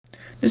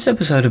This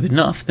episode of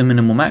Enough, the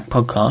Minimal Mac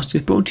podcast,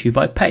 is brought to you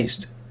by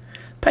Paste.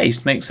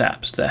 Paste makes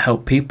apps that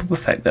help people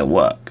perfect their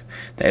work.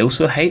 They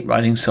also hate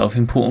writing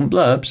self-important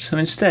blurbs, so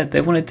instead they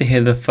wanted to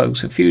hear the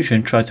folks at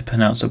Fusion try to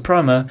pronounce a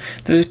promo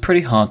that is pretty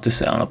hard to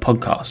say on a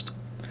podcast.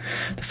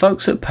 The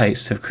folks at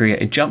Paste have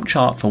created Jump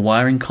Chart for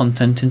wiring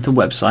content into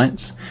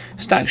websites,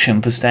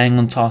 Staction for staying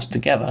on task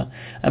together,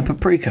 and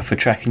Paprika for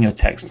tracking your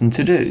text and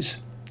to-dos.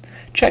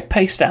 Check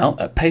Paste out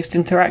at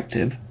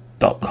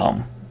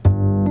pasteinteractive.com.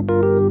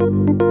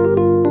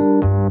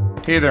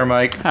 Hey there,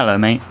 Mike. Hello,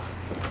 mate.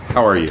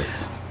 How are you?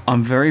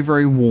 I'm very,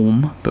 very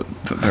warm, but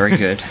very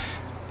good.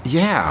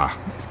 Yeah.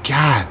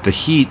 God, the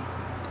heat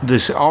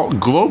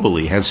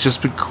globally has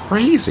just been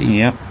crazy.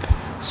 Yep.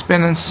 It's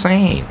been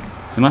insane.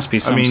 There must be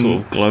some sort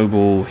of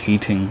global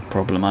heating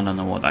problem. I don't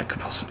know what that could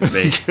possibly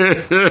be.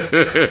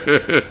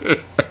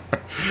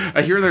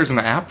 I hear there's an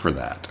app for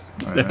that.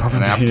 There probably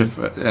is.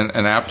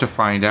 An app to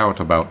find out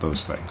about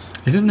those things.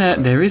 Isn't there?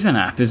 There is an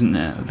app, isn't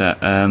there,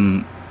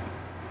 that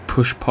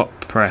Push Pop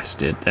Press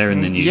did. They're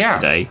in the news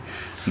today.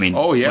 I mean,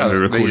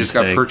 they just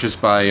got purchased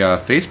by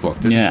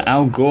Facebook. Yeah,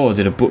 Al Gore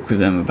did a book with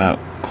them about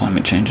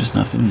climate change and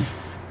stuff, didn't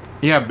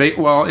he? Yeah,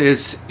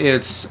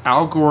 it's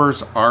Al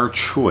Gore's Our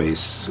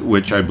Choice,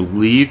 which I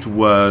believed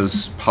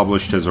was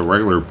published as a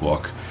regular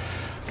book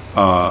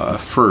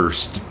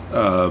first,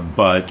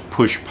 but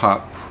Push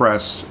Pop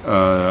Press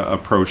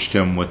approached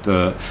him with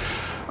the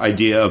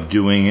idea of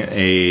doing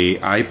a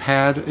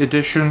iPad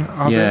edition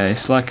of it. Yeah,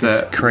 it's like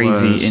this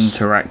crazy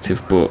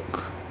interactive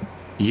book.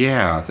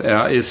 Yeah,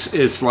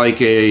 it's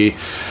like an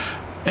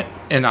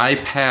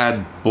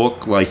iPad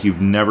book like you've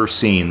never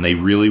seen. They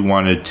really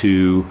wanted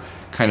to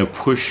kind of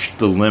push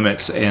the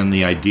limits and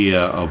the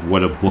idea of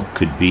what a book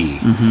could be.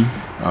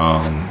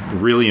 Mm-hmm.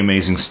 Really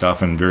amazing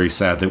stuff, and very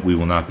sad that we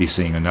will not be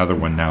seeing another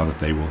one now that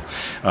they will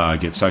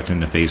get sucked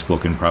into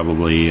Facebook and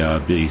probably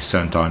be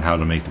sent on how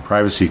to make the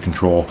privacy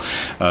control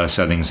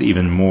settings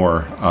even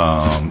more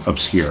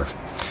obscure.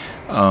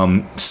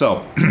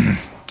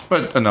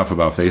 But enough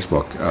about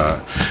Facebook,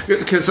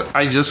 because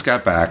I just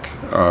got back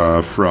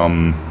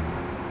from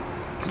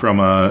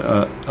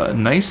a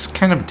nice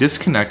kind of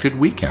disconnected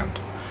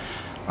weekend.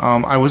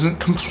 I wasn't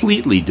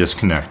completely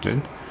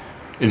disconnected.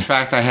 In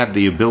fact, I had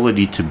the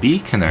ability to be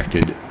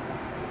connected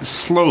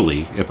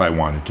slowly if I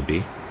wanted to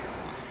be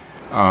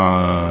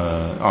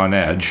on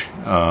edge,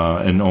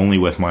 and only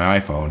with my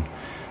iPhone,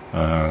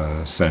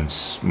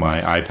 since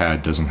my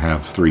iPad doesn't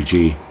have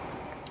 3G,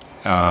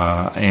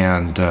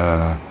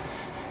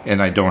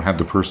 and I don't have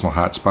the personal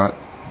hotspot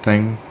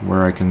thing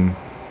where I can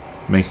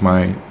make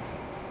my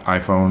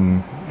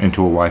iPhone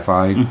into a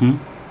Wi-Fi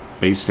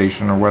base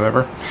station or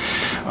whatever.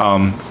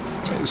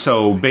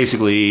 So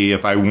basically,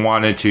 if I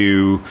wanted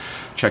to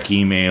check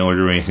email or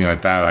do anything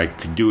like that, I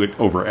could do it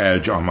over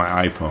Edge on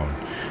my iPhone.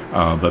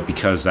 But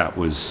because that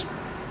was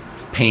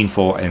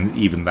painful and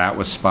even that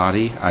was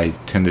spotty, I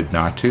tended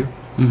not to.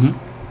 Mm-hmm.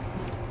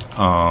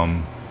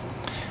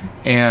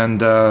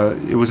 And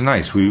it was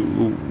nice.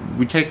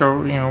 We take a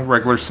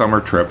regular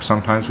summer trip.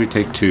 Sometimes we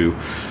take two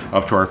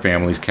up to our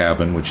family's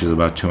cabin, which is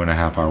about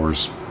 2.5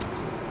 hours,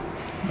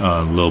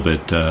 a little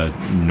bit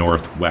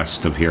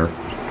northwest of here.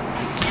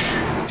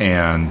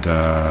 And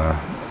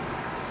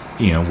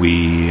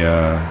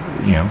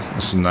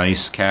it's a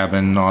nice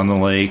cabin on the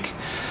lake,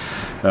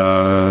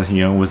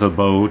 with a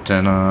boat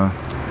and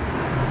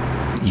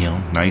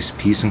nice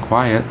peace and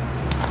quiet.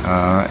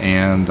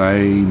 And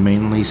I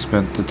mainly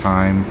spent the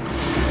time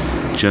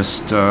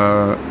just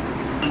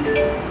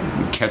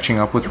catching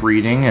up with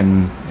reading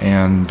and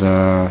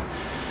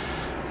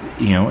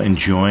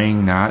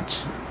enjoying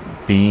not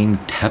being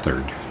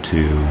tethered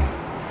to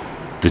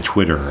the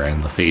Twitter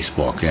and the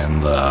Facebook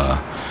and the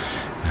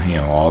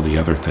all the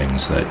other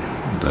things that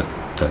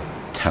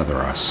tether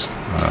us.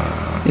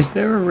 Is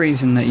there a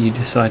reason that you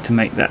decide to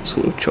make that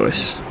sort of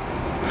choice?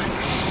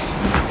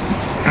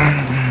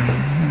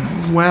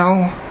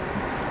 Well,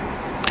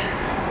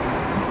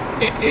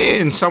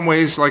 in some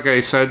ways, like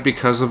I said,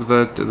 because of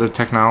the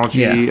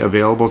technology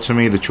available to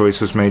me, the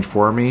choice was made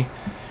for me.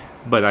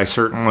 But I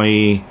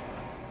certainly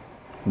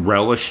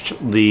relished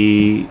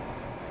the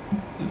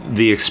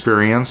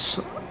experience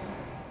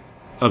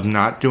of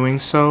not doing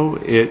so.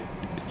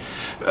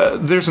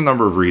 There's a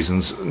number of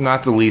reasons,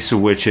 not the least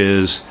of which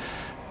is,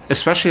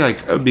 especially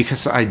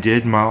because I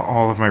did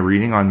all of my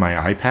reading on my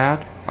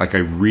iPad. Like, I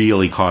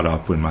really caught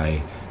up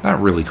not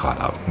really caught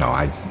up. No,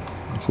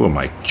 who am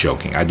I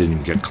joking? I didn't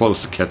even get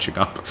close to catching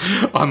up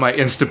on my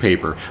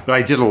Instapaper, but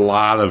I did a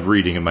lot of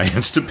reading in my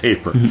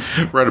Instapaper.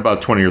 Mm-hmm. Read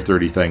about 20 or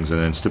 30 things in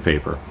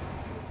Instapaper.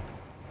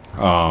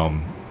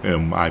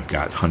 And I've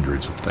got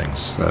hundreds of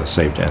things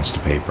saved to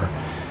Instapaper.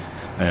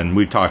 And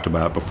we've talked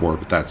about it before,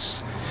 but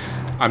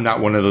I'm not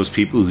one of those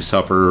people who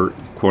suffer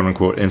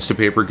quote-unquote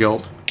Instapaper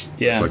guilt.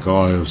 Yeah. It's like,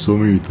 I have so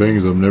many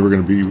things I'm never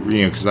going to be,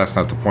 because that's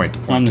not the point. The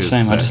point I'm the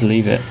same. I just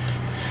leave it.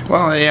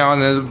 Well,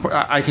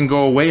 I can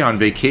go away on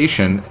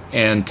vacation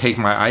and take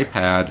my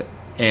iPad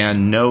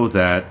and know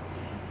that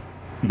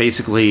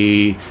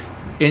basically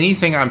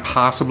anything I'm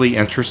possibly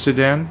interested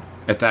in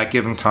at that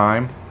given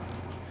time,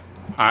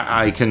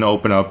 I can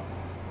open up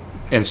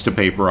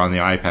Instapaper on the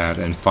iPad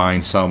and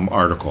find some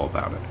article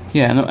about it.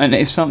 Yeah, and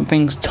if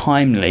something's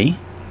timely,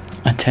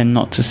 I tend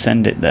not to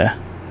send it there.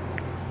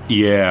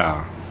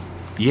 Yeah.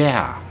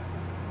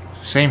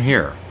 Same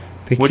here.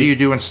 What do you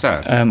do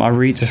instead? I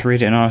just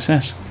read it in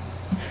RSS.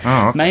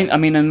 Oh, okay.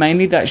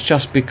 Mainly that's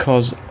just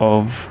because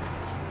of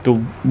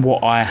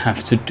what I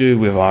have to do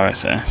with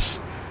RSS.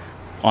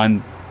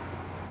 I'm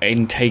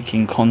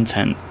intaking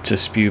content to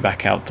spew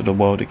back out to the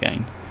world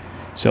again,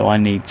 so I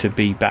need to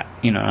be back.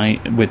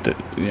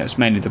 It's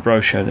mainly the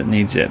brochure that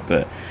needs it,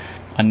 but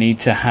I need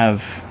to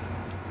have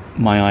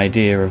my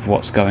idea of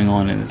what's going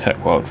on in the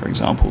tech world, for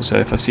example. So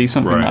if I see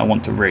something that I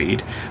want to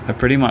read, I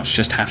pretty much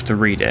just have to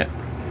read it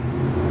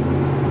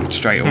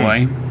straight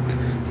away,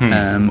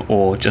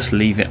 or just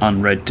leave it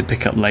unread to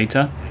pick up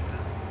later.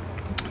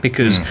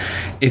 Because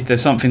if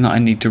there's something that I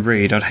need to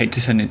read, I'd hate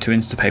to send it to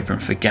Instapaper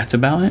and forget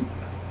about it.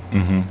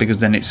 Because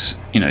then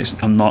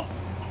I'm not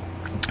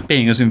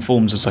being as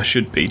informed as I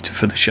should be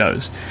for the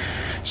shows.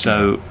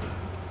 So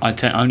I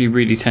only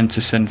really tend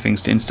to send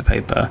things to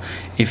Instapaper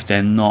if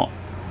they're not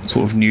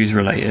sort of news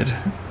related.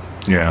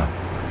 Yeah.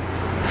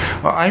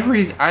 Well,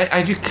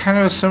 I do kind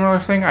of a similar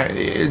thing.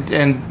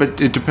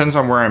 But it depends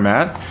on where I'm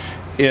at.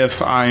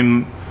 If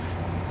I'm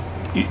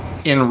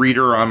in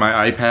Reader on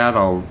my iPad,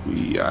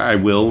 I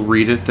will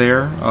read it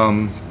there,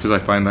 because I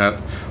find that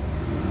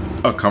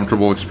a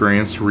comfortable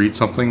experience to read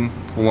something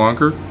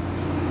longer.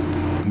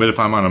 But if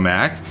I'm on a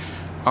Mac,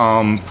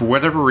 for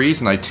whatever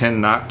reason, I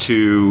tend not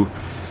to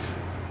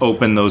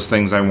open those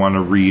things I want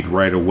to read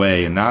right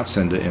away and not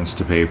send to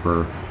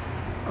Instapaper.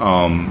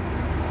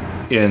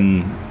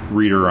 In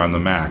Reader on the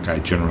Mac, I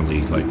generally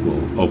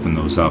will open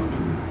those up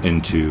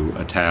into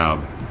a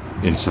tab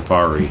in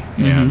Safari,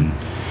 and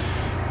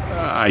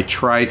I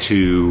try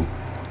to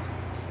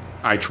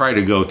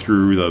go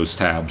through those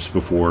tabs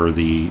before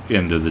the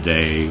end of the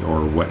day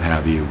or what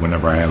have you,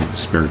 whenever I have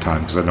spare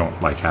time, because I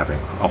don't like having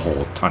a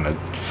whole ton of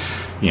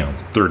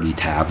 30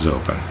 tabs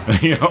open.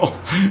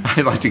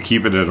 I like to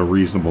keep it at a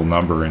reasonable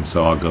number, and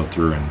so I'll go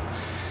through and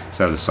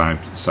set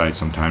aside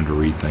some time to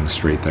read things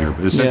straight there.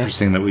 But it's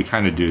interesting that we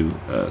kind of do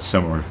a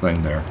similar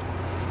thing there.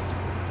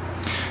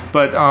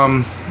 But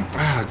I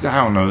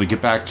don't know, to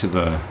get back to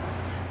the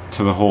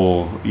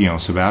whole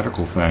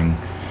sabbatical thing,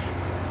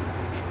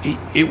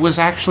 it was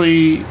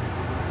actually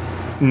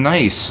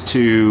nice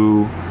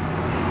to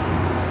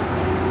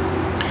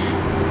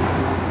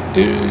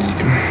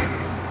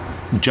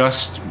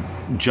just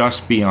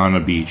be on a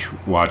beach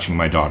watching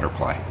my daughter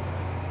play.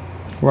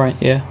 Right,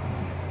 yeah.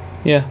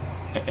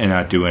 And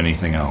not do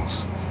anything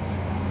else.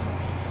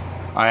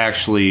 I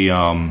actually,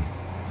 about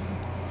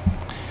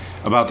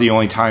the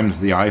only times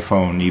the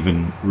iPhone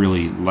even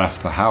really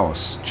left the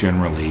house,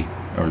 generally,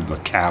 or the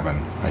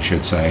cabin, I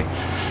should say,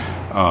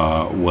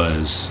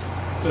 was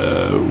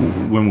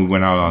when we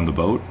went out on the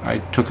boat. I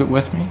took it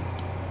with me,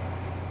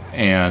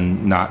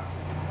 and not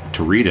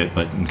to read it,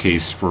 but in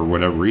case for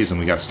whatever reason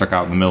we got stuck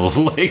out in the middle of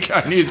the lake,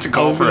 I needed to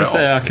call for help.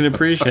 I can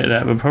appreciate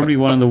that, but probably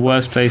one of the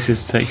worst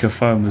places to take your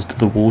phone was to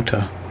the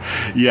water.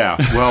 Yeah,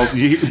 well,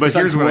 but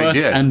here's what I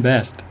did. Worst and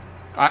best.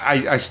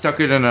 I stuck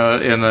it in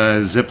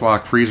a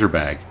Ziploc freezer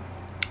bag.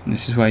 And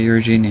this is why you're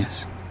a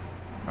genius.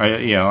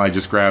 I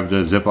just grabbed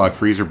a Ziploc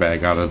freezer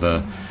bag out of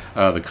the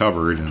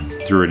cupboard and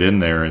threw it in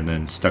there, and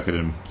then stuck it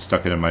in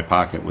my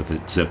pocket with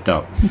it zipped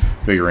up,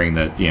 figuring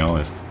that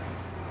if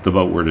the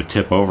boat were to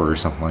tip over or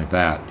something like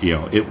that,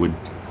 it would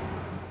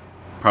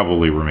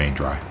probably remain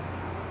dry.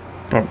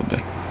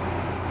 Probably.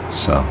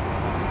 So,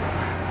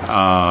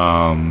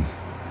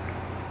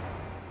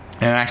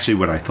 and actually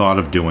what I thought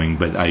of doing,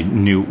 but I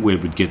knew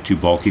it would get too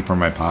bulky for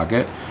my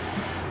pocket,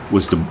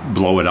 was to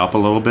blow it up a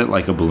little bit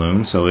like a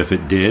balloon. So if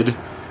it did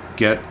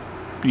get,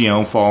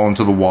 fall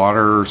into the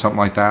water or something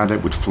like that,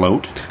 it would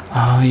float.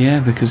 Oh, yeah,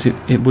 because it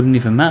wouldn't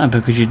even matter,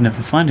 because you'd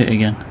never find it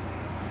again.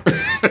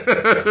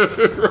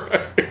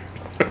 Right.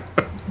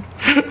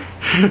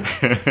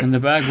 And the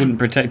bag wouldn't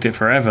protect it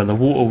forever. The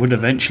water would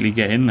eventually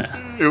get in there.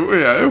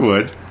 Yeah, it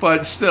would.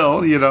 But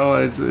still,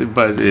 try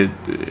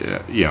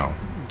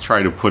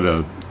to put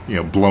a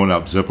blown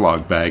up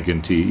Ziploc bag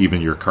into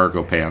even your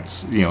cargo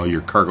pants,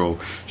 your cargo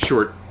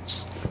short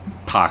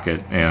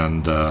pocket,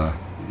 and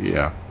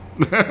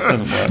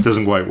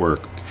doesn't quite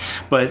work.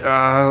 But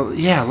I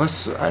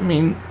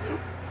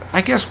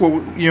guess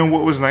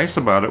what was nice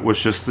about it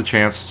was just the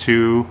chance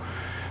to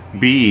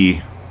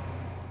be,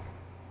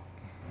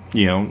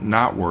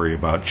 not worry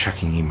about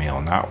checking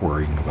email, not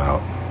worrying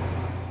about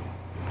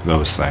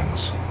those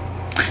things.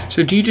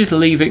 So do you just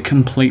leave it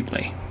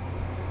completely?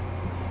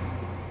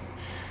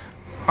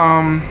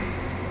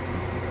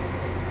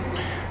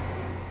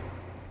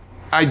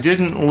 I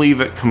didn't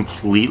leave it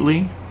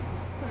completely,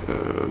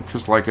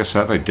 because like I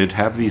said, I did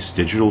have these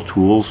digital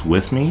tools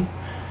with me.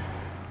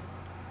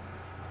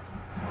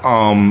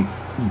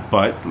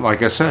 But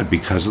like I said,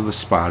 because of the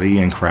spotty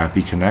and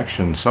crappy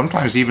connection,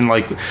 sometimes even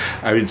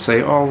I would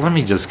say, oh, let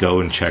me just go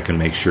and check and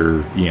make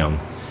sure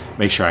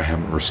I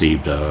haven't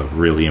received a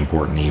really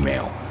important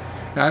email.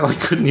 And I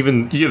couldn't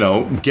even,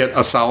 get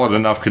a solid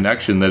enough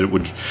connection that it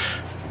would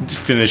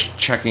finish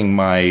checking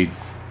my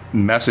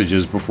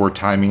messages before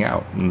timing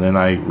out. And then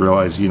I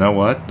realized, you know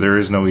what? There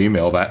is no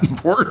email that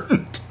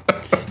important.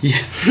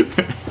 Yes.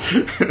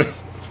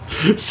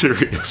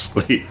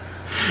 Seriously.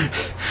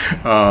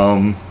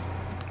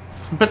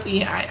 But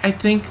yeah, I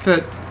think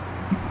that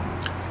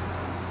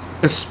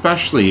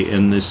especially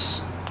in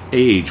this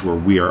age where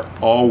we are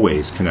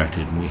always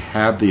connected and we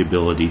have the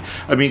ability,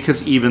 I mean,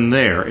 because even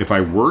there, if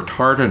I worked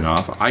hard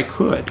enough, I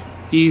could.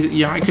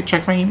 I could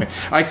check my email.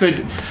 I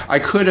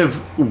could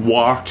have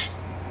walked,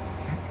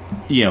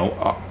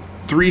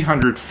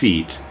 300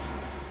 feet,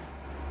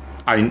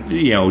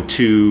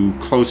 to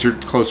closer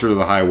to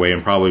the highway,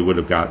 and probably would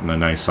have gotten a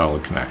nice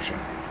solid connection.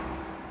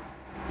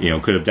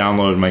 Could have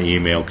downloaded my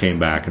email, came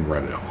back, and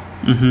read it all.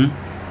 Mm-hmm.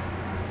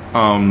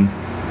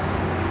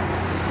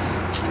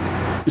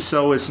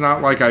 So it's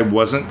not like I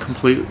wasn't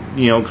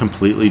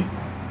completely,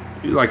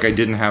 like I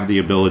didn't have the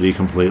ability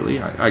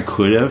completely. I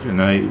could have,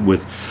 and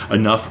with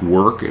enough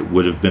work, it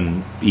would have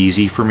been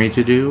easy for me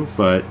to do.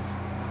 But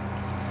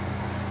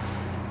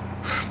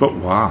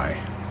why?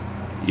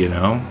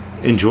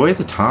 Enjoy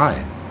the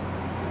time.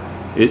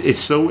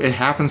 It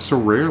happens so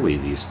rarely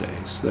these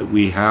days that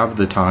we have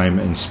the time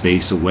and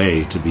space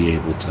away to be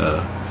able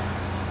to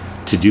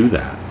do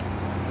that.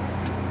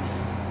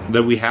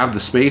 That we have the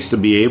space to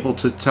be able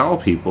to tell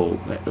people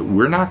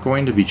we're not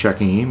going to be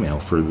checking email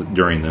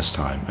during this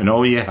time, and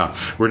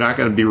we're not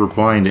going to be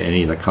replying to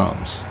any that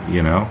comes.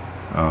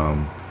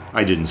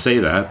 I didn't say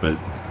that, but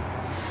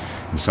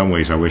in some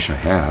ways I wish I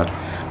had.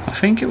 I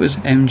think it was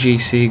MG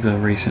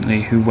Siegler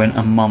recently who went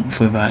a month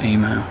without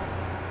email.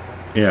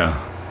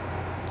 Yeah.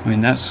 I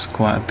mean, that's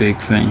quite a big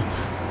thing.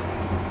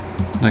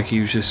 Like, he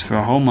was just for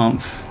a whole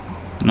month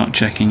not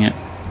checking it.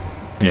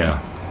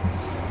 Yeah.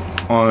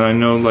 Well, I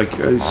know, like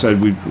I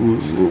said,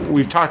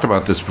 we've talked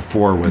about this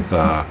before with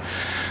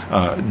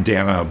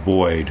Dana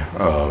Boyd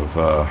of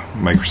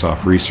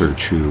Microsoft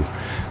Research, who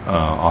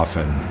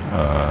often,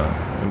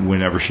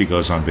 whenever she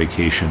goes on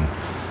vacation,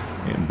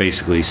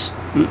 basically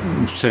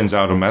sends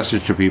out a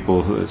message to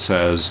people that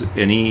says,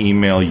 any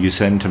email you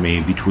send to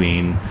me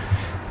between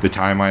the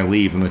time I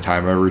leave and the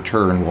time I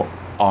return will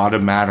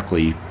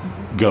automatically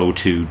go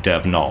to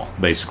dev null.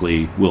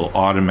 Basically, will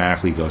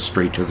automatically go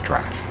straight to the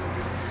trash.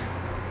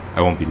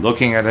 I won't be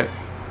looking at it.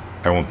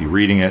 I won't be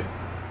reading it.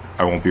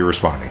 I won't be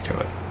responding to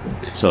it.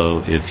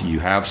 So if you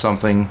have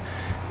something,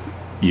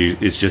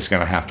 it's just going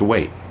to have to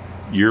wait.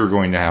 You're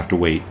going to have to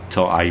wait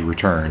till I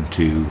return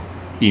to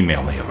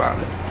email me about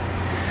it.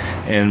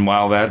 And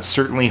while that's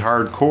certainly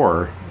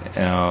hardcore,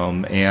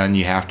 and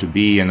you have to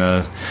be in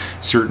a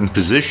certain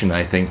position,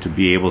 I think, to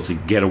be able to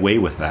get away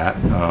with that.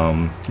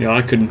 Yeah,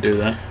 I couldn't do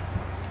that.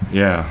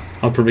 Yeah.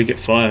 I'll probably get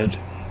fired.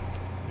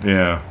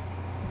 Yeah.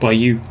 By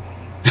you.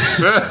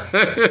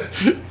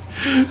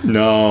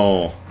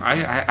 No.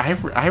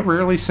 I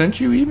rarely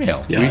sent you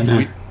email. Yeah, I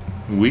know.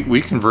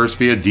 We converse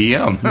via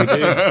DM. We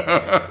do.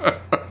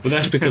 Well,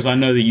 that's because I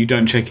know that you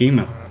don't check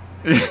email.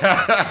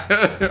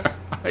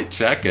 I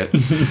check it.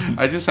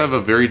 I just have a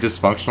very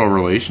dysfunctional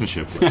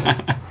relationship with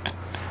it.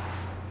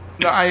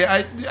 No,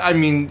 I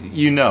mean,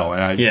 and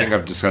I think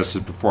I've discussed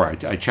it before.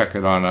 I check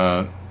it on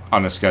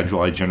a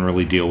schedule. I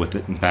generally deal with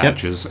it in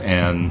batches,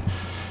 and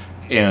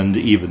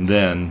even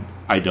then,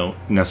 I don't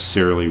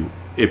necessarily.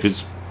 If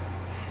it's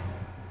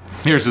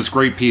here's this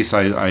great piece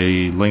I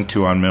linked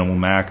to on Minimal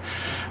Mac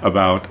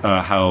about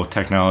how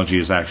technology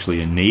is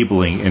actually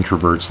enabling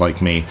introverts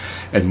like me,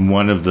 and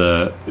one of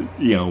the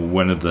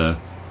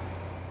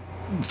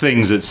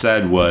things it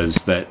said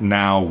was that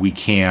now we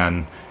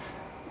can,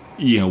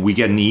 we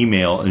get an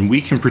email and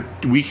we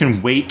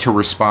can wait to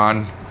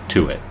respond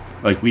to it.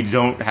 Like, we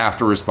don't have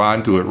to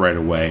respond to it right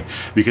away,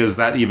 because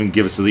that even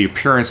gives the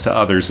appearance to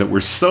others that we're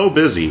so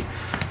busy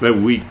that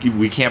we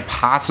can't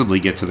possibly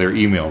get to their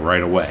email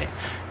right away.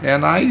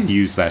 And I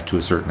use that to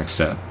a certain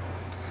extent.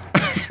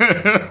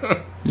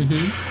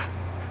 Mm-hmm.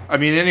 I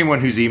mean, anyone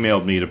who's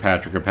emailed me to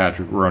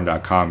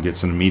patrick@patrickroan.com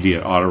gets an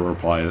immediate auto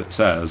reply that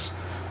says,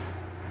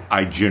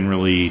 I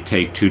generally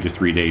take 2 to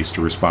 3 days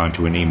to respond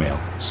to an email,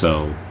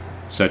 so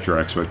set your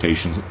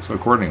expectations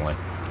accordingly.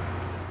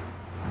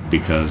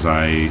 Because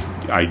I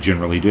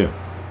generally do.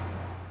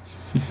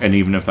 And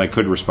even if I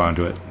could respond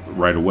to it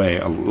right away,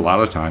 a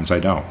lot of times I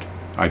don't.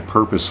 I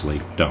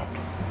purposely don't.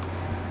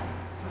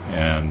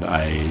 And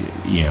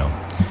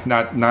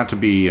not to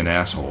be an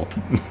asshole,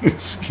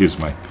 excuse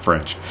my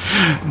French,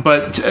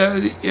 but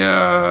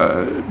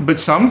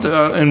some,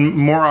 and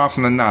more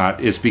often than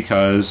not, it's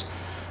because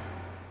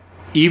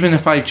even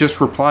if I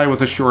just reply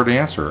with a short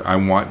answer, I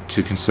want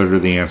to consider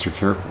the answer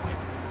carefully.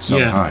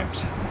 Sometimes.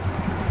 Yeah.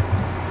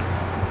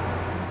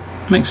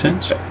 Makes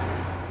sense.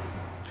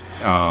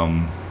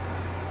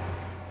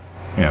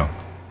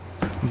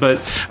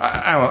 But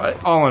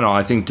all in all,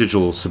 I think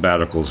digital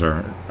sabbaticals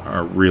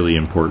are really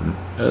important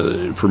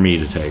for me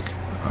to take.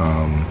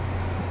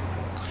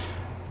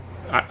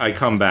 I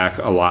come back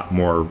a lot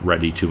more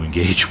ready to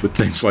engage with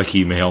things like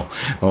email,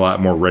 a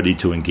lot more ready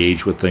to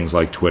engage with things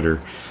like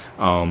Twitter,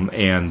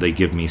 and they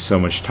give me so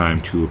much time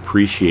to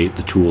appreciate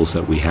the tools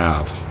that we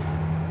have.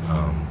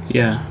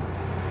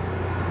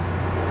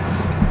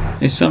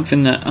 It's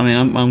something that, I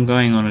mean, I'm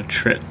going on a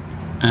trip,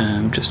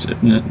 just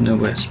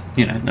nowhere,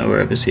 nowhere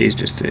overseas,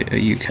 just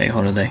a UK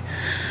holiday,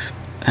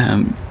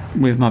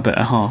 with my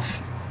better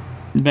half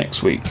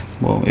next week.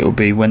 Well, it'll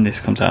be when this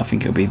comes out. I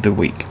think it'll be the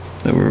week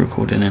that we're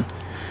recording in.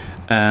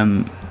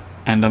 And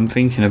I'm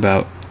thinking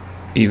about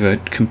either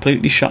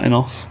completely shutting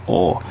off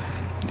or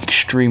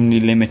extremely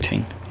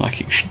limiting what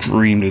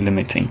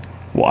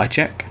I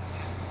check.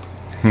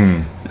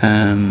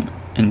 And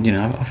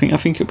I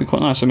think it'll be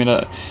quite nice. I mean,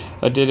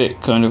 I did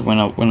it kind of when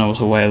I was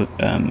away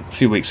a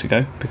few weeks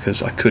ago,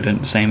 because I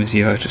couldn't, same as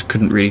you, I just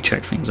couldn't really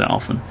check things that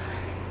often.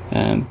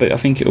 But I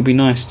think it'll be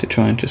nice to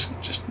try and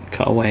just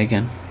cut away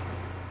again.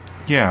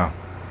 Yeah.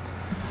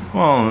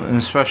 Well, and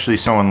especially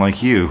someone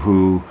like you,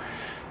 who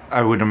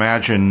I would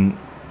imagine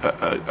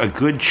a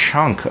good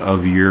chunk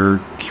of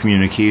your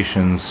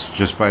communications,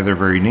 just by their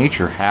very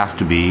nature, have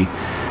to be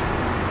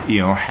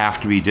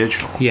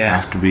digital. Yeah.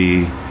 Have to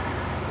be,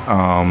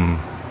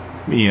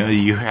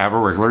 you have a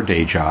regular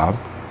day job.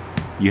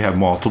 You have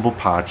multiple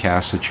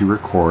podcasts that you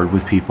record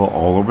with people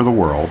all over the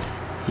world.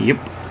 Yep.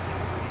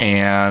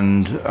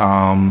 And,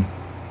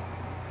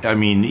 I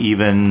mean,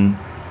 even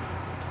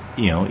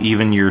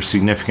your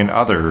significant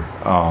other,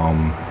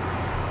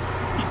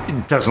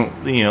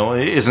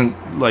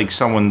 isn't like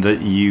someone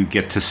that you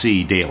get to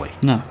see daily.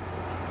 No.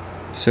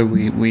 So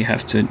we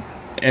have to,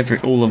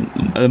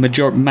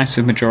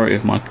 massive majority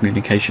of my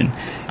communication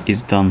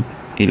is done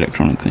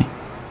electronically.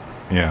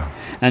 Yeah.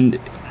 And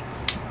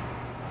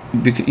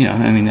because,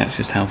 that's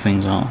just how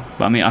things are.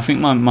 But I mean, I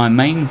think one of my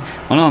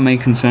main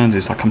concerns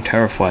is, like, I'm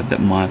terrified that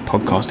my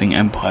podcasting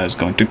empire is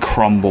going to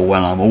crumble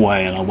when I'm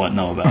away and I won't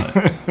know about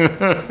it.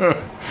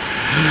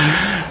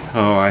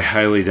 Oh, I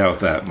highly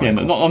doubt that, Michael.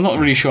 Yeah, but I'm not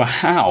really sure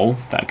how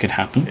that could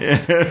happen.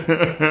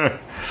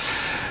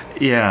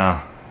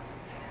 Yeah.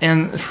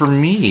 And for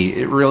me,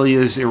 it really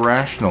is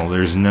irrational.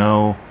 There's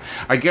no...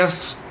 I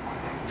guess...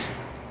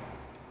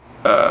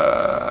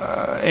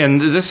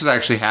 and this has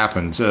actually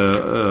happened.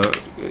 A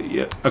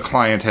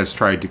client has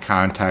tried to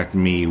contact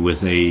me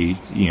with a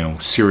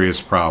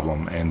serious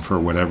problem, and for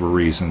whatever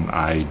reason,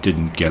 I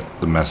didn't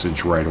get the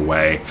message right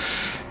away,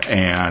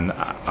 and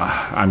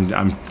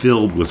I'm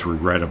filled with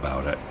regret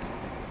about it.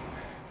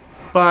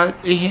 But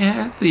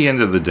at the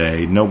end of the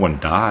day, no one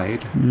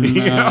died.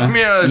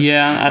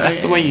 That's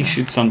the way you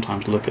should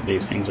sometimes look at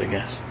these things, I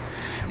guess.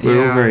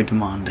 We're all very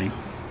demanding.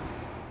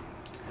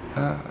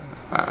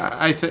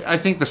 I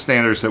think the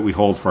standards that we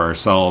hold for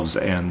ourselves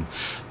and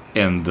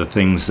the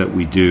things that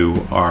we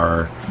do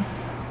are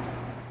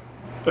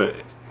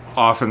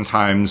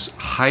oftentimes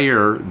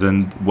higher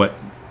than what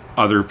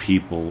other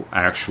people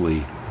actually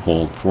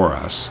hold for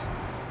us.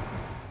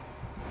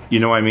 You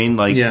know what I mean?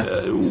 Like,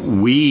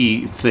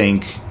 we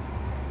think,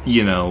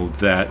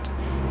 that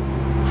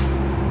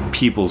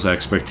people's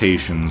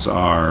expectations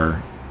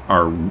are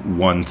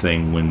one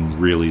thing when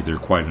really they're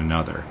quite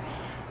another.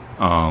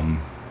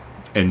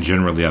 And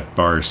generally that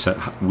bar is set,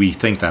 we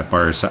think that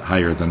bar is set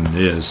higher than it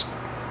is.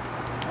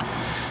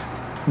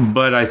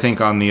 But I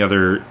think on the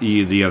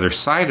other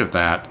side of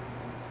that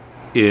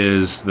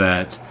is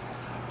that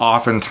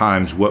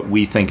oftentimes what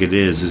we think it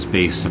is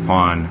based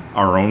upon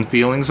our own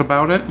feelings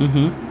about it.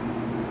 Mm-hmm.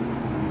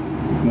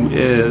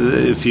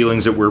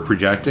 Feelings that we're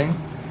projecting.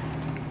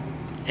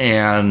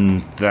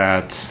 And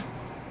that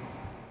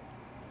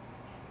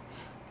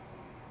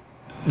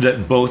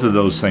both of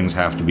those things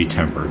have to be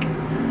tempered.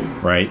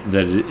 Right,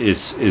 that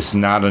it's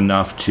not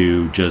enough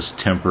to just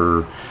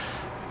temper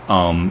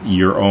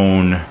your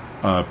own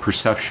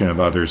perception of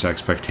others'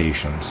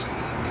 expectations,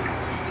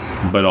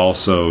 but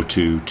also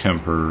to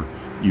temper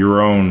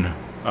your own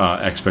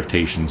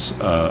expectations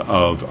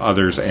of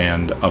others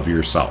and of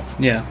yourself.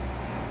 Yeah.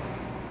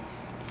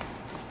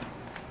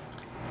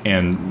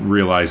 And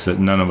realize that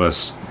none of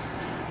us,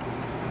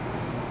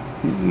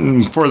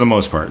 for the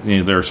most part,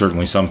 there are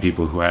certainly some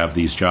people who have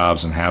these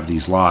jobs and have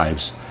these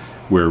lives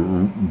where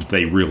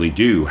they really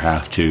do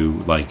have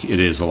to, like, it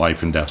is a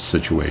life and death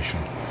situation.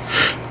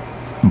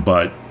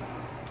 But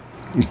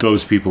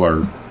those people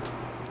are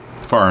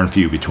far and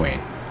few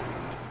between.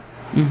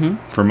 Mm-hmm.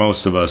 For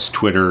most of us,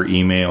 Twitter,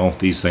 email,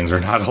 these things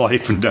are not a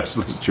life and death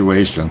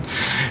situation.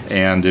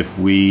 And if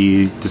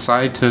we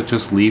decide to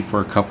just leave for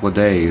a couple of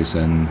days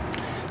and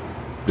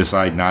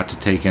decide not to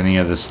take any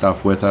of this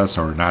stuff with us,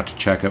 or not to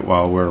check it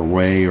while we're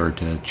away, or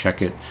to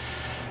check it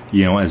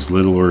as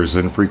little or as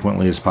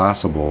infrequently as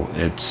possible,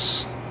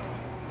 it's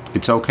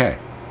okay.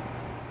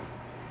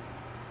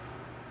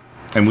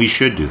 And we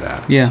should do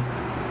that. Yeah.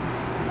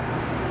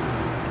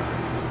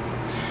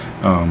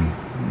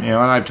 And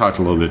I've talked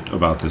a little bit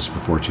about this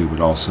before too, but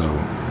also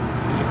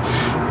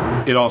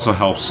it also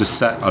helps to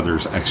set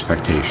others'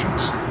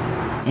 expectations.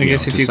 I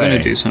guess if you're going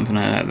to do something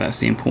like that, that's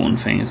the important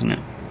thing, isn't it?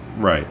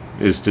 Right.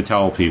 Is to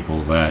tell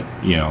people that,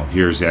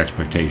 here's the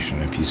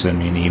expectation. If you send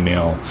me an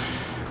email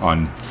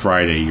on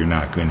Friday, you're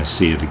not going to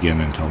see it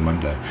again until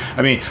Monday.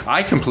 I mean,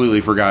 I completely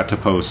forgot to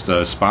post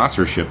a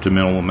sponsorship to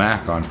Minimal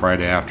Mac on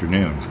Friday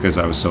afternoon because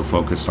I was so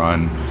focused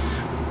on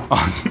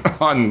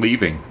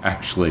leaving,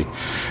 actually.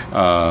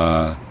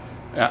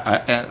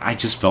 And I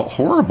just felt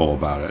horrible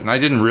about it, and I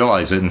didn't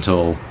realize it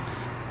until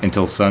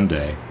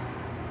Sunday.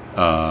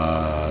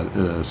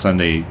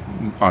 Sunday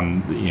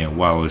on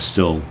while I was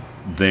still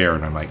there,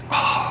 and I'm like,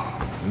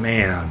 oh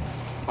man,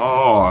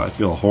 I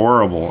feel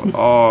horrible.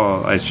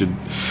 I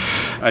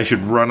should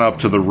run up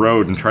to the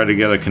road and try to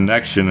get a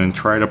connection and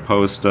try to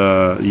post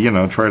the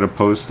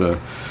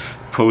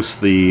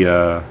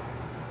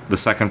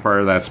second part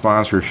of that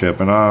sponsorship,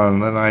 and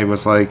then I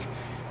was like,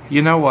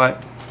 you know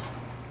what?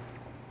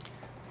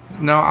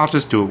 No, I'll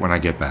just do it when I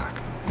get back.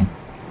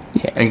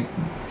 Yeah. And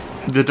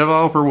the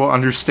developer will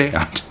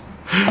understand.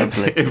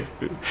 Hopefully.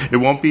 It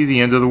won't be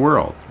the end of the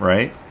world,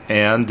 right?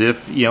 And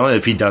if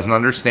he doesn't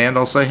understand,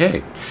 I'll say,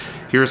 hey,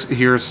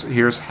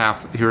 here's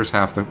half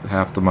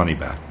the money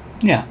back.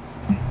 Yeah.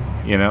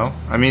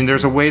 I mean,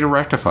 there's a way to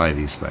rectify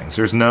these things.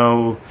 There's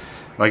no,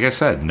 like I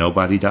said,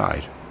 nobody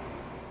died.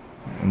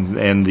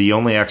 And the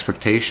only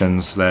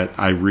expectations that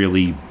I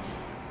really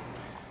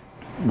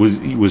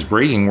was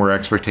breaking were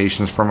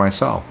expectations for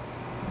myself.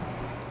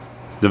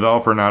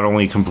 Developer not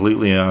only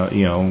completely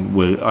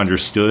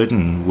understood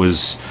and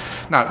was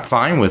not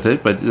fine with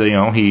it, but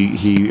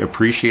he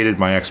appreciated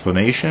my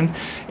explanation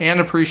and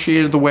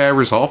appreciated the way I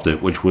resolved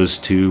it, which was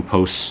to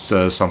post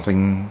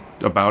something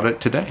about it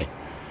today.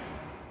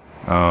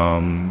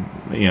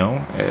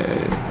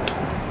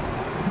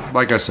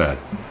 Like I said,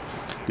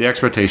 the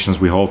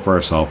expectations we hold for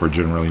ourselves are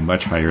generally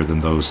much higher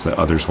than those that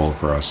others hold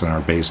for us, and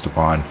are based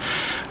upon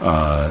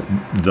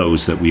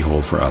those that we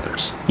hold for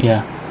others.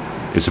 Yeah.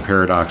 It's a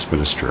paradox, but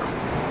it's true.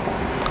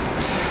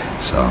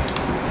 So,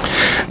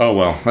 oh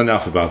well,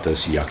 enough about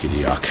this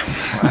yuckity yuck.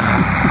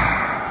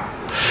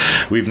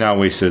 We've now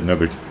wasted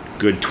another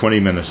good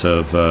 20 minutes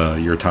of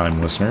your time,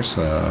 listeners,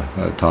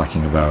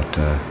 talking about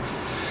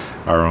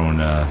our own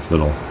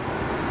little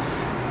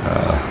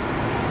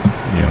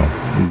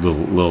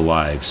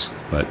lives.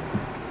 But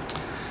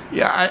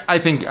yeah, I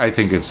think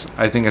it's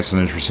an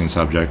interesting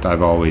subject.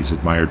 I've always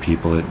admired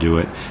people that do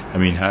it. I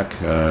mean, heck,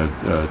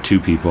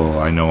 two people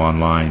I know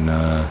online,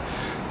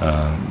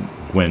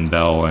 Gwen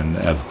Bell and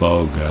Ev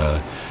Bogue,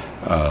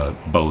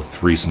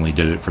 both recently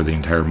did it for the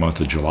entire month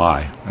of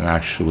July. And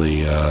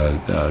actually,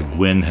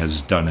 Gwen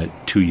has done it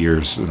 2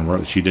 years in a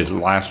row. She did it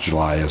last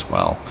July as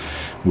well,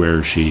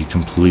 where she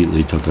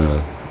completely took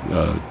a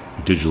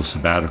digital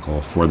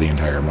sabbatical for the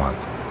entire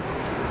month,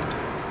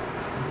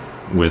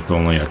 with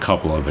only a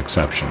couple of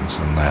exceptions.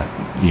 And that,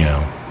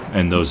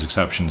 and those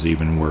exceptions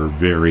even were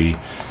very,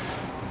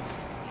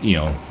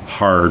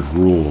 hard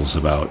rules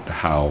about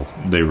how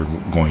they were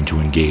going to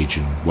engage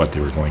and what they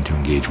were going to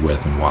engage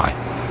with and why.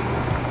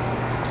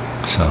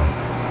 So,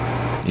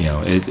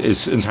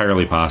 it's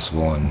entirely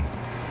possible, and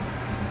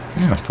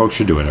folks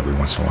should do it every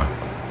once in a while.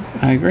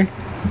 I agree.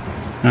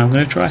 I'm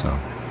going to try. So,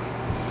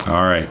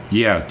 all right,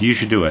 yeah, you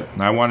should do it.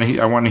 I want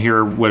to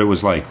hear what it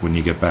was like when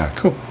you get back.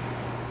 Cool.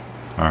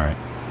 All right.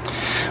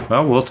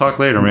 Well, we'll talk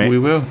later, mate. We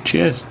will.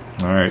 Cheers.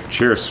 All right.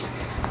 Cheers.